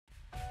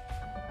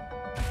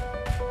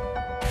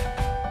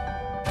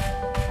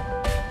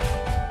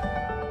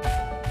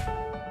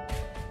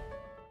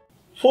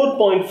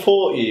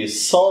4.4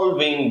 is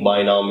solving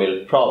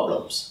binomial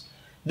problems.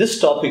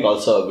 This topic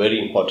also a very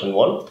important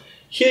one.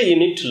 Here you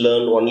need to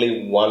learn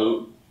only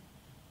one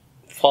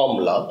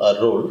formula,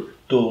 a rule,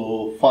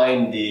 to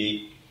find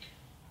the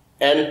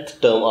nth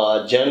term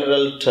or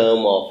general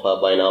term of a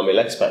binomial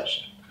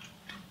expansion.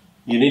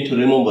 You need to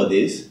remember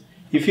this.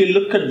 If you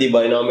look at the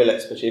binomial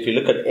expansion, if you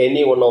look at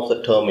any one of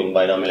the term in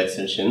binomial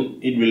extension,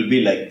 it will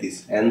be like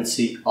this: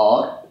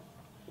 NCR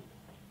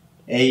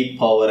A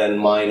power n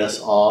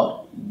minus R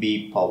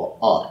B power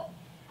R.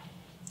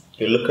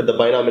 You look at the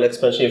binomial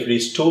expansion, if it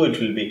is 2, it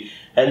will be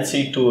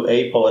NC2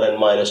 A power n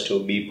minus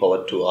 2 B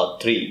power 2 or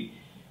 3.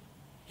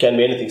 Can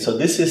be anything. So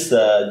this is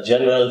the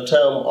general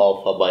term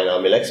of a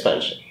binomial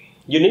expansion.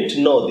 You need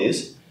to know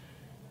this.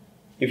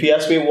 If you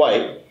ask me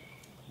why,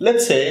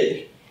 let's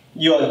say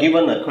you are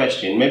given a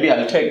question. Maybe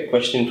I'll take a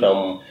question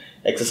from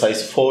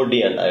exercise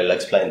 4D and I'll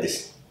explain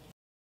this.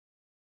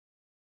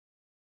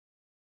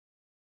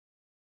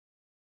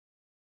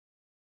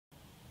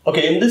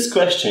 Okay, in this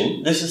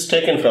question, this is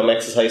taken from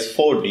exercise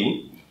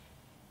 4D.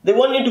 They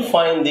want you to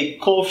find the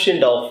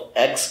coefficient of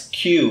x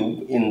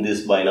cube in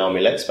this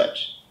binomial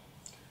expansion.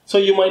 So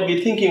you might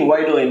be thinking,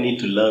 why do I need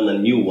to learn a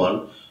new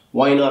one?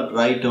 Why not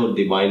write out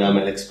the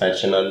binomial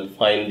expansion and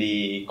find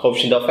the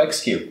coefficient of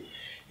x cube?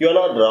 You are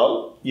not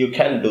wrong, you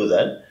can do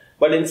that.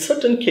 But in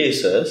certain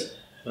cases,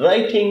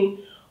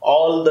 writing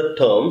all the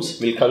terms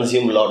will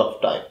consume a lot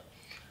of time.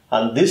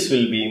 And this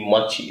will be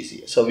much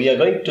easier. So we are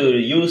going to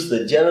use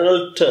the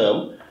general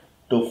term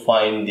to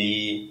find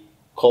the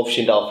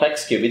coefficient of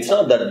x cube. It's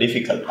not that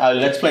difficult. I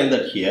will explain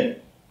that here.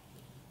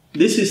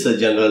 This is the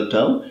general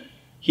term.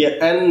 Here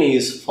n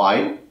is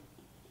 5.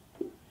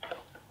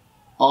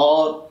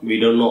 R, we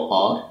don't know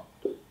R.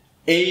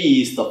 A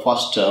is the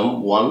first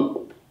term,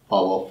 1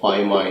 power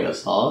 5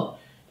 minus R.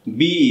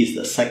 B is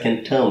the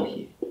second term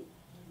here.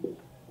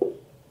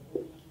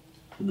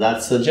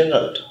 That's the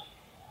general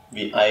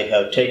term. I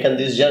have taken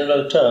this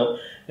general term,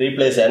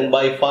 replace n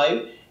by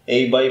 5,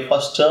 A by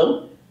first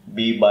term,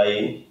 B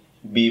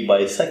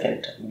by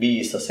second term. B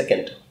is the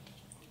second term.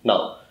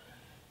 Now,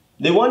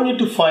 they want you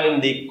to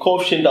find the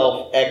coefficient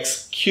of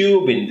x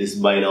cube in this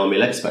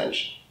binomial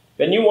expansion.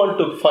 When you want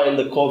to find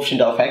the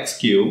coefficient of x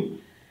cube,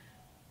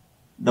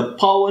 the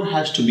power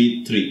has to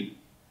be 3.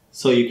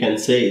 So you can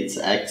say it's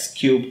x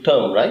cube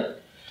term, right?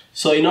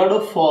 So in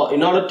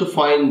order to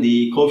find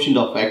the coefficient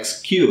of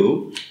x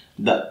cube,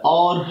 the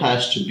r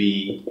has to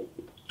be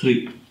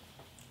 3.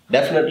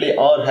 Definitely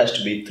r has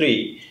to be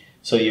 3.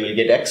 So you will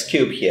get x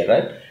cube here,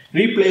 right?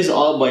 Replace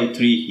r by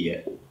 3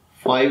 here.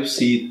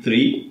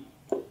 5c3,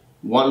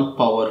 1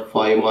 power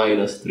 5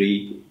 minus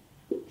 3,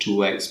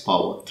 2x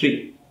power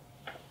 3.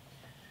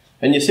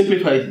 When you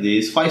simplify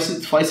this,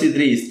 5c3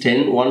 is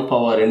 10, 1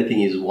 power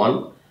anything is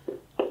 1,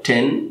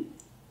 10.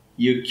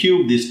 You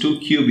cube this, 2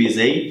 cube is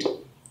 8,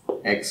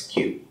 x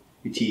cube,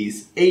 which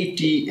is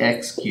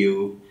 80x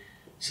cube.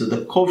 So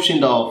the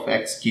coefficient of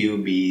x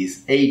cube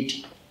is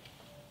 80.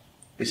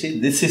 You see,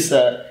 this is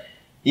the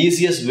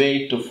easiest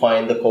way to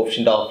find the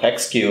coefficient of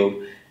x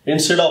cube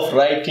instead of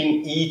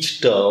writing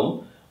each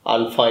term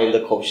and find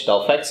the coefficient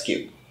of x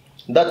cube.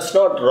 That's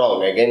not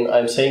wrong. Again,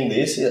 I'm saying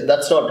this,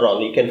 that's not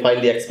wrong. You can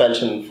find the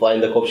expansion and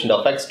find the coefficient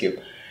of x cube.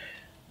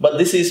 But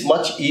this is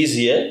much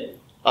easier,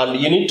 and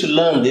you need to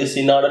learn this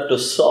in order to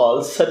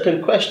solve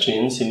certain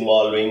questions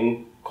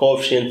involving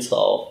coefficients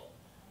of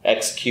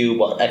x cube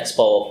or x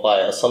power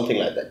 5 or something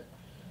like that.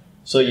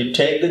 So you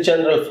take the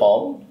general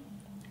form,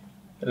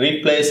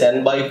 replace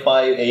n by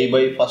 5, A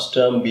by first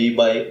term, B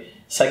by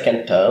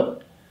second term,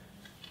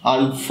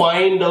 and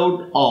find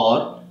out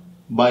r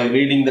by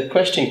reading the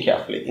question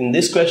carefully. In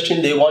this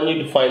question, they want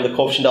you to find the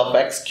coefficient of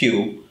x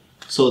cube.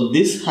 So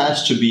this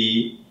has to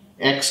be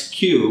x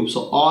cube,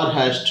 so r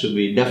has to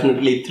be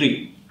definitely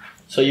 3.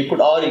 So you put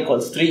r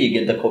equals 3, you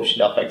get the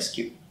coefficient of x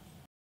cube.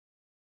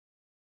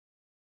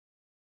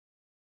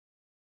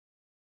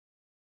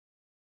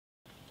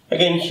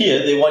 Again,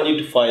 here they want you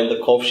to find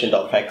the coefficient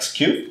of x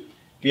cube.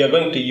 We are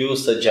going to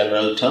use the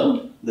general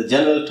term. The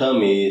general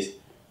term is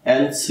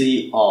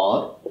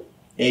NCR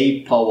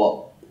A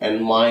power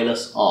n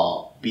minus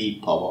R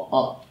B power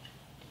R.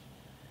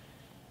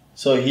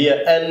 So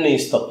here n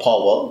is the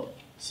power,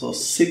 so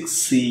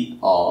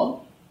 6CR.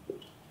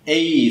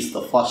 A is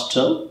the first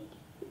term,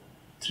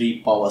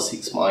 3 power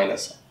 6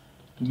 minus R.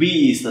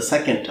 B is the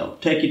second term.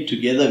 Take it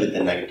together with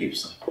the negative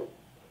sign.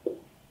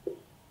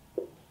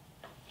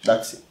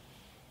 That's it.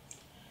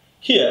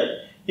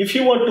 Here, if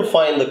you want to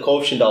find the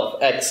coefficient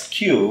of x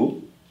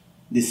cube,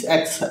 this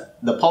x,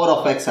 the power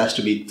of x has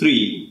to be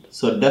 3,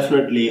 so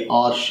definitely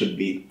r should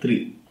be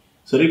 3.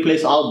 So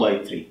replace r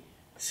by 3.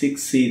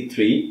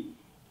 6c3,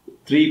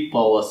 3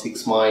 power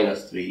 6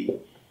 minus 3,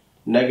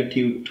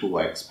 negative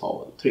 2x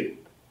power 3.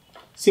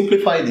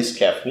 Simplify this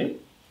carefully.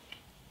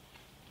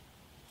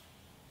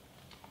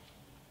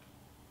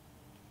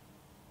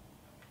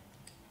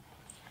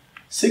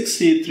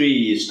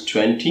 6c3 is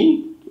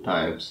 20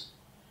 times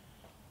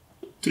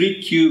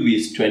 3 cube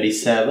is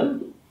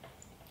 27.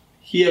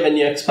 Here when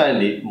you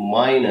expand it,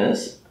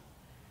 minus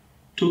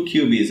 2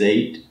 cube is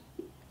 8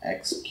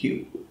 x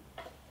cube.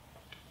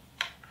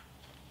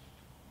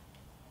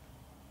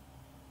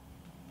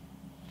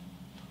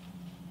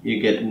 you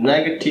get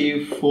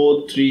negative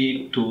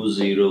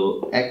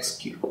 4320 x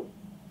cube.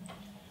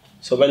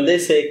 So when they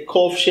say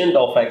coefficient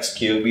of x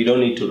cube, we don't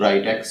need to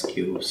write x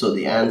cube. So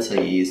the answer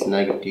is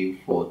negative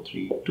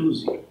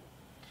 4320.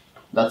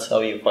 That's how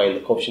you find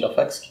the coefficient of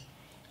x cube.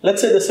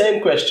 Let's say the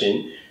same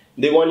question,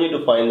 they want you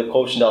to find the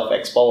coefficient of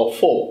x power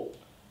 4.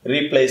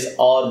 Replace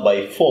r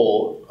by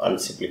 4 and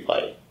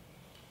simplify.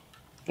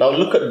 Now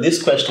look at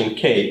this question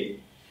K.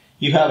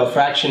 You have a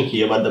fraction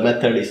here, but the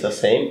method is the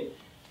same.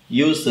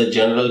 Use the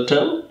general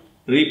term.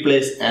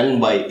 Replace n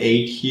by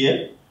 8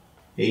 here.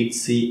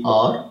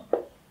 8cr.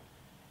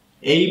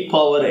 A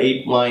power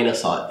 8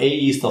 minus r. A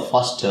is the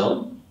first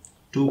term.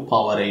 2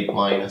 power 8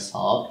 minus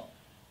r.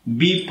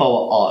 B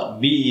power r.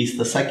 B is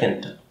the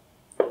second term.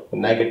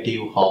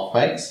 Negative half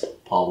x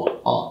power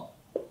r.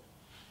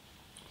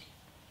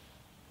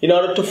 In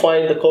order to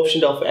find the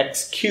coefficient of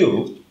x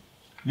cube,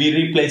 we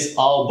replace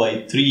r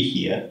by 3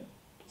 here.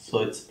 So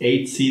it's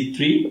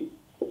 8c3,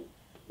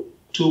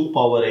 2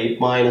 power 8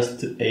 minus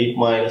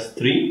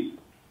 3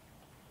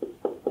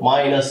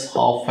 minus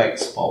half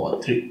x power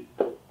 3.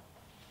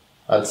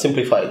 And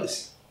simplify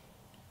this.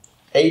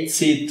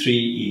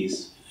 8c3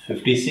 is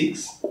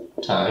 56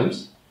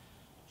 times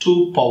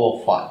 2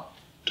 power 5.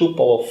 2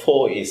 power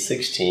 4 is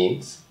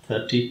 16,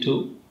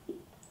 32.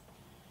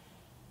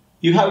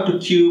 You have to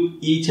cube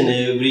each and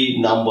every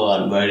number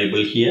and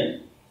variable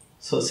here.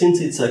 So since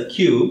it's a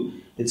cube,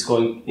 it's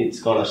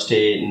gonna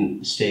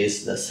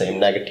stays the same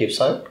negative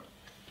sign.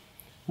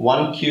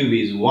 1 cube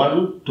is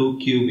 1, 2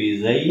 cube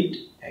is 8,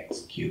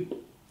 x cube.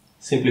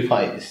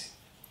 Simplify this.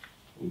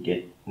 We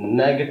get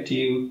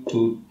negative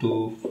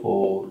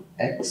 224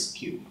 x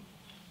cube.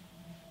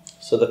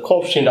 So the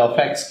coefficient of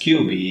x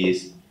cube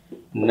is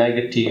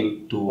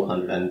negative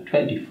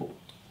 224.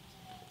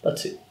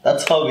 That's it.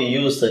 That's how we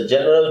use the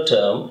general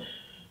term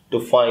to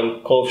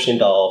find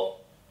coefficient of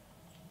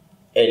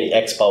any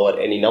x power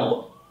any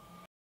number.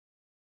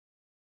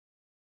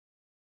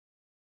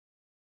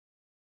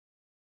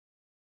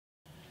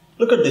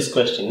 Look at this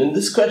question. In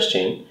this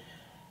question,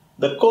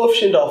 the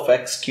coefficient of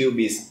x cube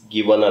is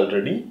given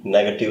already,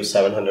 negative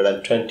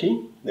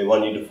 720. They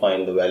want you to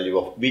find the value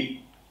of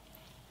b.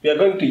 We are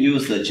going to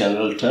use the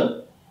general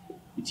term,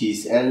 which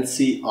is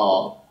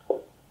NCR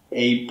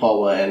a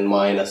power n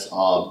minus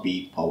r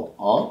b power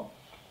r.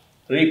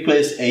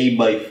 Replace a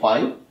by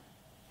 5,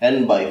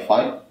 n by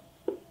 5,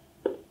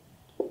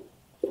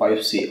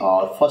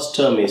 5cr. First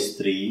term is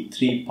 3,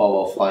 3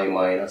 power 5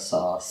 minus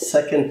r.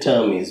 Second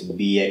term is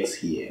bx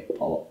here,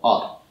 power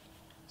r.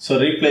 So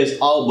replace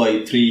r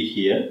by 3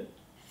 here,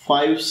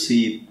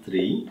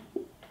 5c3,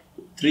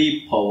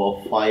 3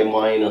 power 5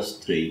 minus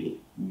 3,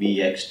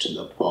 bx to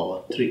the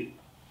power 3.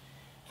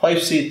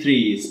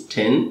 5c3 is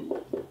 10,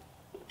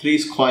 3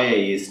 square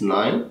is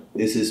 9,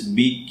 this is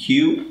b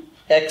cube,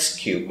 x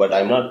cube, but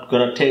I'm not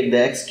going to take the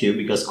x cube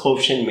because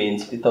coefficient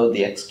means without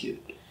the x cube.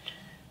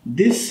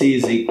 This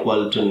is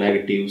equal to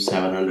negative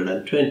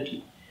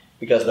 720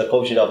 because the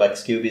coefficient of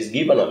x cube is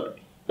given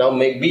already. Now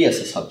make b as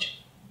a subject.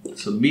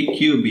 So b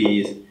cube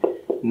is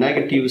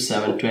negative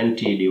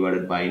 720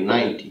 divided by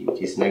 90,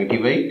 which is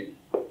negative 8.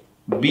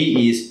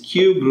 b is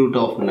cube root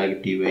of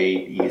negative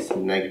 8 is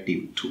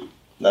negative 2.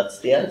 That's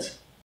the answer.